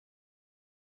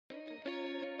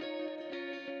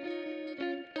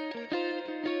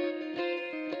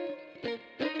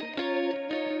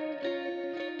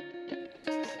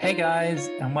Hey guys,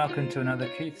 and welcome to another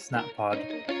Couth Snap Pod.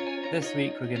 This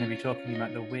week we're going to be talking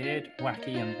about the weird,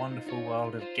 wacky, and wonderful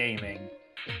world of gaming.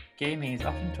 Gaming is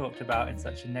often talked about in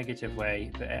such a negative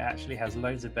way, but it actually has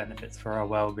loads of benefits for our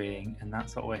well-being, and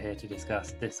that's what we're here to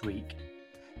discuss this week.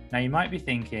 Now you might be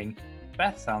thinking,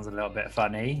 Beth sounds a little bit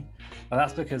funny. Well,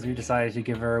 that's because we decided to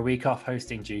give her a week off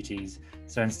hosting duties.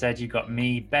 So instead you got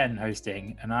me, Ben,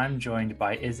 hosting, and I'm joined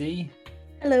by Izzy.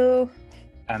 Hello.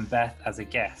 And Beth as a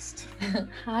guest.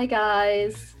 Hi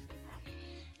guys.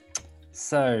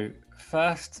 So,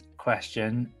 first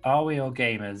question, are we all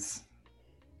gamers?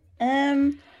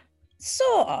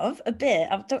 Sort of a bit.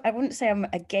 I wouldn't say I'm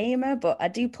a gamer, but I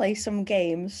do play some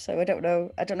games, so I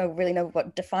don't really know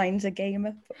what defines a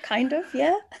gamer, but kind of,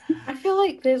 yeah. I feel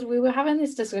like we were having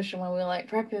this discussion when we were like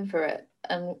prepping for it,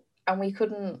 and we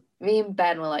couldn't. Me and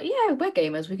Ben were like, yeah, we're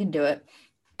gamers, we can do it.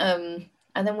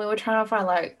 And then we were trying to find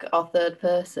like our third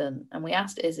person, and we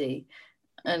asked Izzy,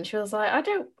 and she was like,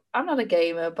 I'm not a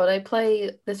gamer, but I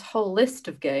play this whole list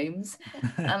of games.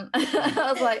 And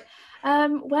I was like,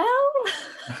 well.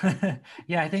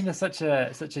 Yeah, I think there's such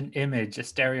an image, a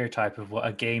stereotype of what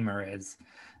a gamer is.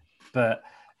 But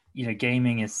you know,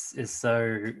 gaming has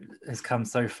come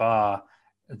so far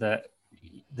that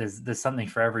there's something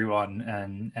for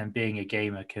everyone, and being a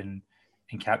gamer can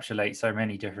encapsulate so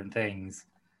many different things.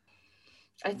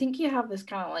 I think you have this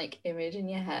kind of like image in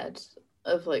your head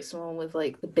of like someone with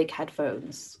like the big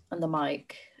headphones and the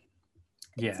mic.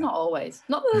 Yeah. It's not always.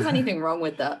 Not that there's anything wrong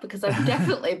with that, because I've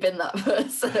definitely been that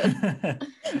person.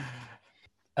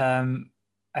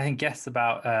 I think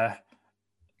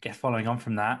following on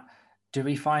from that, do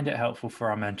we find it helpful for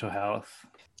our mental health?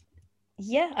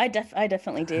 Yeah, I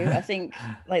definitely do. I think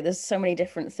like there's so many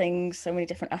different things, so many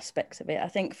different aspects of it. I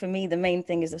think for me, the main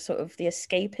thing is the sort of the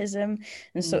escapism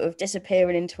and sort of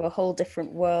disappearing into a whole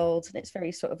different world. And it's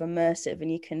very sort of immersive,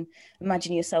 and you can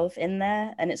imagine yourself in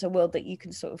there. And it's a world that you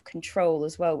can sort of control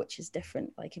as well, which is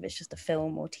different, like if it's just a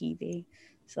film or TV.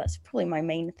 So that's probably my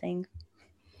main thing.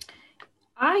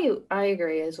 I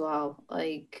agree as well.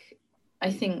 Like,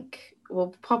 I think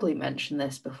we'll probably mention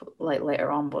this before, like later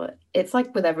on, but it's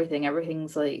like with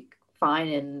everything's like fine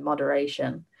in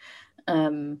moderation.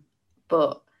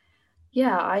 But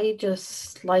yeah, I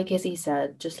just, like Izzy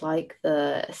said, just like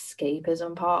the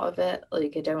escapism part of it.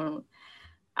 Like, I don't,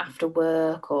 after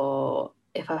work or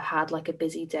if I've had like a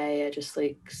busy day, I just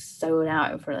like zone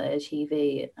out in front of the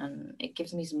TV, and it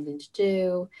gives me something to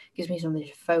do, gives me something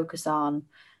to focus on.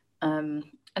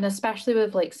 And especially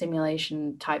with like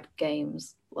simulation type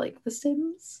games like The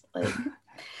Sims, like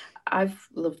I've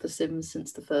loved The Sims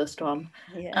since the first one.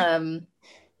 Yeah.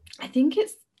 I think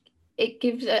it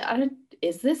gives,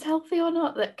 is this healthy or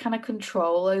not, that kind of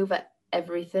control over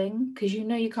everything, because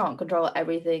you can't control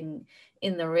everything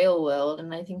in the real world,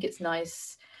 and I think it's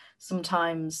nice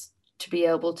sometimes to be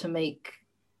able to make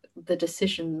the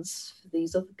decisions for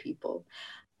these other people.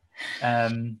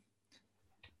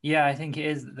 Yeah, I think it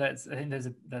is. That's a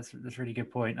really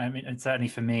good point. I mean, and certainly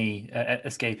for me,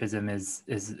 escapism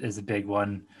is a big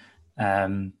one,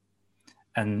 and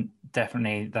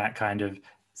definitely that kind of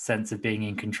sense of being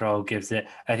in control gives it.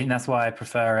 I think that's why I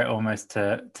prefer it almost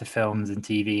to films and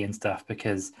TV and stuff,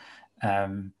 because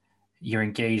you're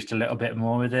engaged a little bit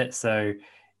more with it. So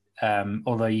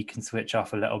although you can switch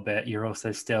off a little bit, you're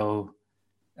also still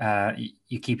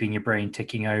you're keeping your brain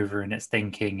ticking over, and it's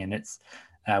thinking, and it's.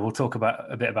 We'll talk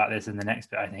a bit about this in the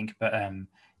next bit, I think, but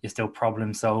you're still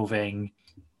problem solving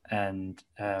and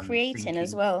creating thinking.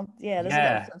 As well. Yeah, there's a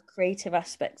lot of, sort of creative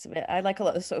aspects of it. I like a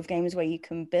lot of sort of games where you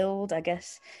can build. I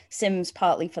guess Sims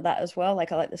partly for that as well.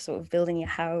 Like I like the sort of building your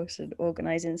house and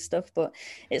organizing stuff, but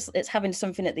it's having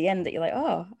something at the end that you're like,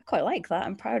 oh, I quite like that.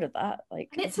 I'm proud of that. Like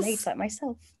I've made that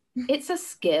myself. It's a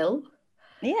skill.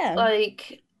 Yeah.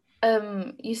 Like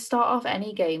you start off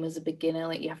any game as a beginner,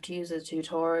 like you have to use a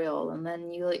tutorial, and then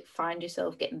you like find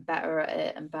yourself getting better at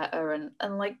it and better,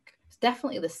 and like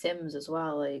definitely The Sims as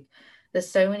well. Like there's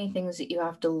so many things that you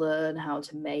have to learn how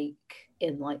to make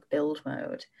in like build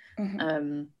mode.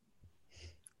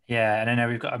 Yeah, and I know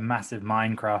we've got a massive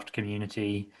Minecraft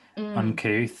community on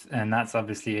Couth, and that's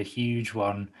obviously a huge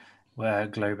one where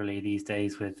globally these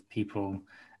days, with people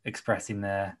expressing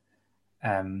their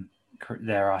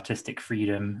artistic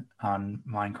freedom on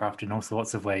Minecraft in all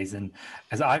sorts of ways. And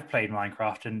as I've played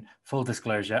Minecraft, and full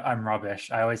disclosure, I'm rubbish.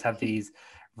 I always have these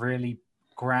really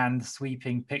grand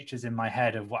sweeping pictures in my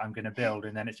head of what I'm going to build,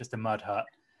 and then it's just a mud hut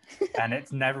and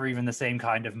it's never even the same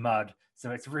kind of mud,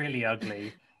 so it's really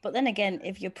ugly. But then again,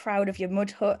 if you're proud of your mud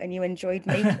hut and you enjoyed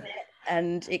making it,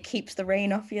 and it keeps the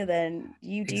rain off you, then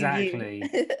you do Exactly.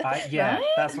 you. Yeah, Right?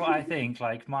 that's what I think.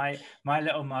 Like my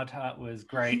little mud hut was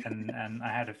great, and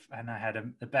I had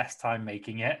the best time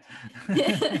making it.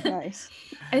 Nice.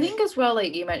 I think as well,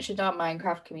 like you mentioned our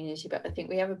Minecraft community, but I think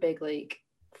we have a big like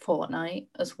Fortnite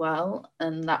as well,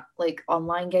 and that like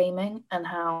online gaming and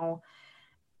how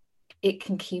it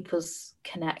can keep us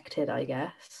connected, I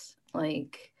guess.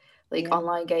 Like Yeah.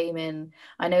 online gaming.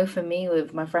 I know for me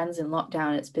with my friends in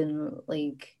lockdown, it's been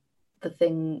like the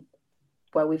thing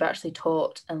where we've actually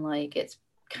talked and like it's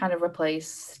kind of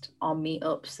replaced our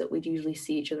meetups that we'd usually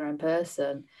see each other in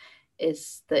person,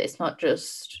 is that it's not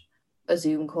just a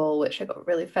Zoom call, which I got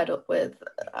really fed up with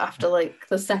after like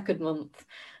the second month.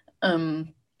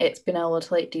 It's been able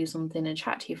to like do something and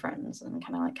chat to your friends and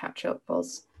kind of like catch up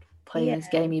whilst playing this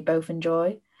game you both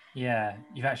enjoy. Yeah,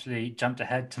 you've actually jumped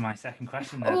ahead to my second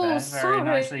question there, Oh, Ben. Very sorry.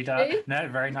 nicely done. No,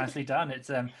 very nicely done. It's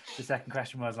the second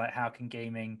question was like, how can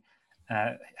gaming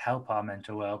help our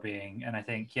mental well-being? And I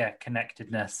think, yeah,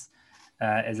 connectedness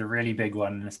is a really big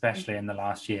one, especially in the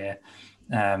last year.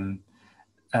 Like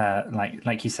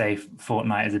you say,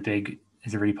 Fortnite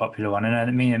is a really popular one,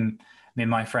 and me and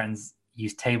my friends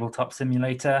use Tabletop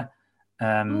Simulator.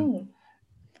 Oh,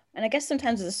 And I guess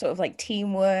sometimes there's sort of like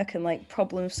teamwork and like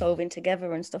problem solving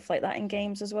together and stuff like that in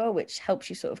games as well, which helps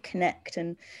you sort of connect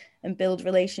and build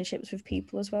relationships with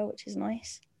people as well, which is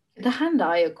nice. the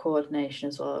hand-eye coordination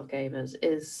as well of gamers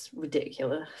is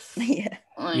ridiculous. Yeah.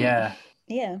 Yeah.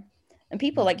 Yeah. And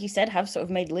people, like you said, have sort of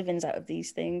made livings out of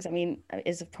these things. I mean,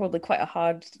 it's probably quite a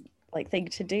hard like thing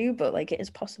to do, but like it is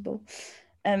possible.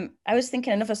 I was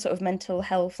thinking another sort of mental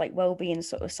health, like well-being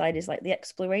sort of side is like the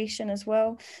exploration as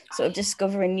well, sort of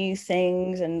discovering new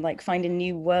things and like finding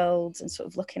new worlds and sort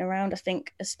of looking around. I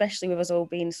think, especially with us all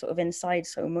being sort of inside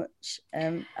so much,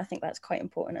 I think that's quite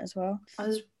important as well.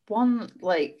 There's one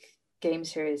like game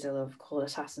series I love called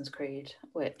Assassin's Creed,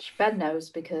 which Ben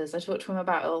knows because I talk to him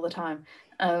about it all the time.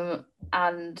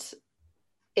 And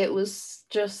it was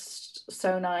just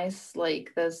so nice.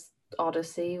 Like there's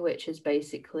Odyssey, which is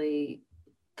basically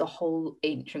the whole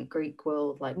ancient Greek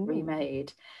world like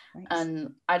remade. Nice.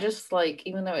 And I just like,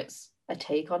 even though it's a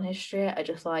take on history, I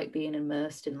just like being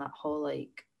immersed in that whole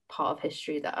like part of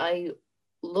history that I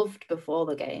loved before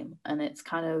the game. And it's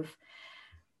kind of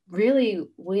really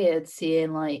weird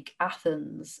seeing like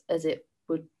Athens as it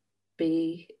would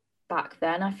be back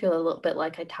then. I feel a little bit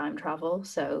like I time travel.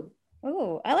 So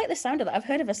Oh, I like the sound of that. I've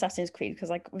heard of Assassin's Creed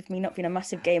because, like, with me not being a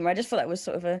massive gamer, I just thought that was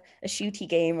sort of a shooty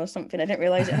game or something. I didn't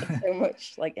realize it had so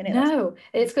much like in it. No,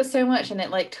 it's got so much, and it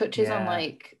like touches on Yeah.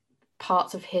 like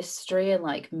parts of history and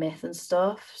like myth and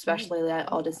stuff, especially like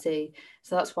Odyssey.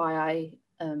 So that's why I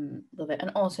love it. And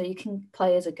also, you can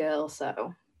play as a girl,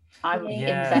 so I'm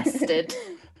Yeah. invested.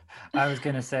 I was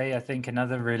going to say, I think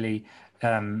another really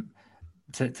to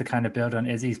kind of build on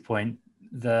Izzy's point,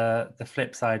 the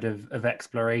flip side of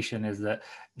exploration is that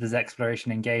there's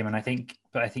exploration in game, and I think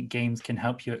games can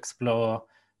help you explore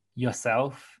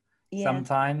yourself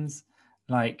sometimes.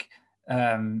 Like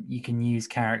you can use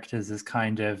characters as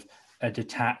kind of a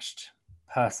detached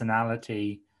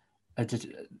personality,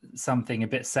 something a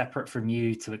bit separate from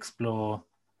you to explore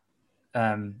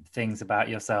things about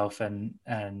yourself, and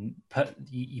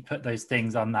you put those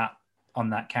things on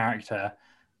that character,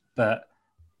 but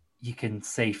you can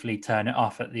safely turn it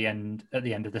off at the end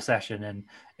of the session, and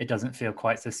it doesn't feel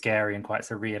quite so scary and quite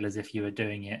so real as if you were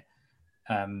doing it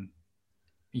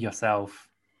yourself.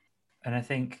 And I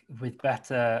think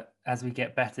as we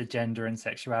get better gender and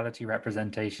sexuality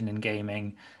representation in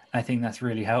gaming, I think that's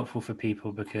really helpful for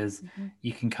people, because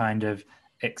you can kind of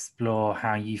explore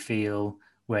how you feel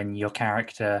when your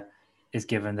character is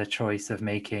given the choice of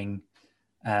making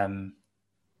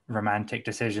romantic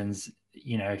decisions.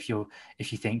 You know, if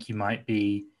you think you might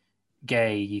be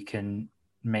gay, you can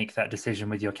make that decision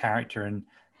with your character and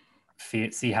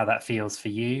see how that feels for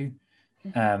you.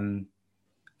 And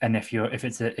if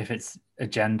it's a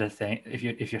gender thing,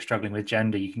 if you're struggling with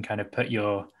gender, you can kind of put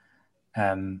your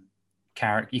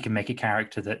character. You can make a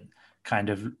character that kind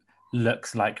of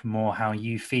looks like more how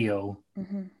you feel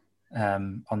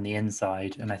on the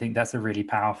inside, and I think that's a really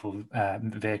powerful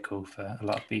vehicle for a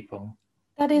lot of people.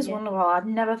 That is wonderful. I've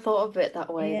never thought of it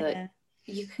that way. That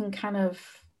you can kind of,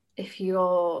 if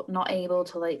you're not able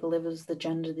to like live as the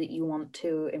gender that you want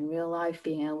to in real life,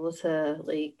 being able to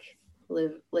like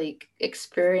live, like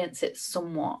experience it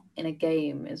somewhat in a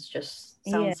game is just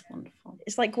sounds wonderful.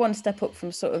 It's like one step up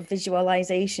from sort of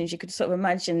visualizations. You could sort of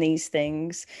imagine these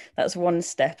things. That's one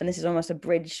step, and this is almost a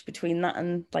bridge between that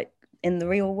and like in the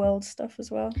real world stuff as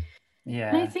well. Yeah.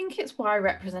 And I think it's why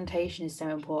representation is so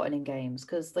important in games,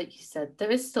 because like you said,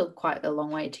 there is still quite a long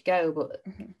way to go, but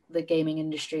the gaming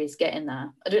industry is getting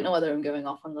there. I don't know whether I'm going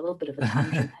off on a little bit of a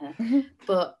tangent here,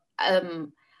 but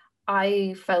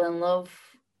I fell in love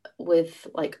with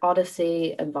like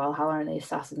Odyssey and Valhalla and the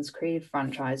Assassin's Creed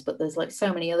franchise, but there's like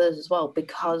so many others as well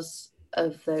because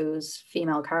of those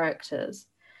female characters.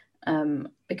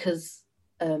 Because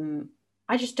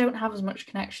I just don't have as much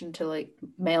connection to like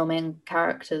male main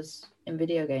characters in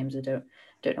video games. I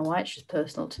don't know why, it's just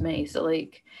personal to me. So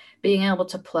like being able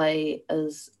to play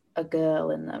as a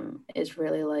girl in them is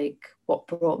really like what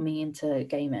brought me into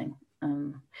gaming.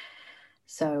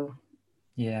 So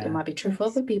yeah, it might be true for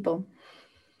other people.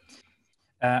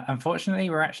 Unfortunately,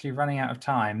 we're actually running out of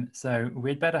time, so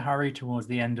we'd better hurry towards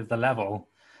the end of the level.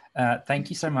 Thank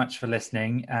you so much for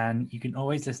listening, and you can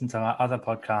always listen to our other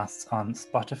podcasts on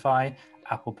Spotify,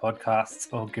 Apple Podcasts,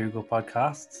 or Google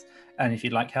Podcasts. And if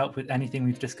you'd like help with anything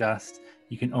we've discussed,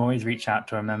 you can always reach out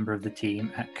to a member of the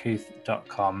team at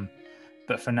Kooth.com.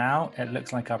 But for now, it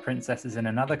looks like our princess is in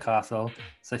another castle,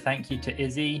 so thank you to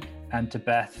Izzy and to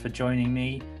Beth for joining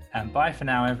me, and bye for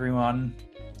now, everyone.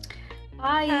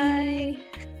 Bye.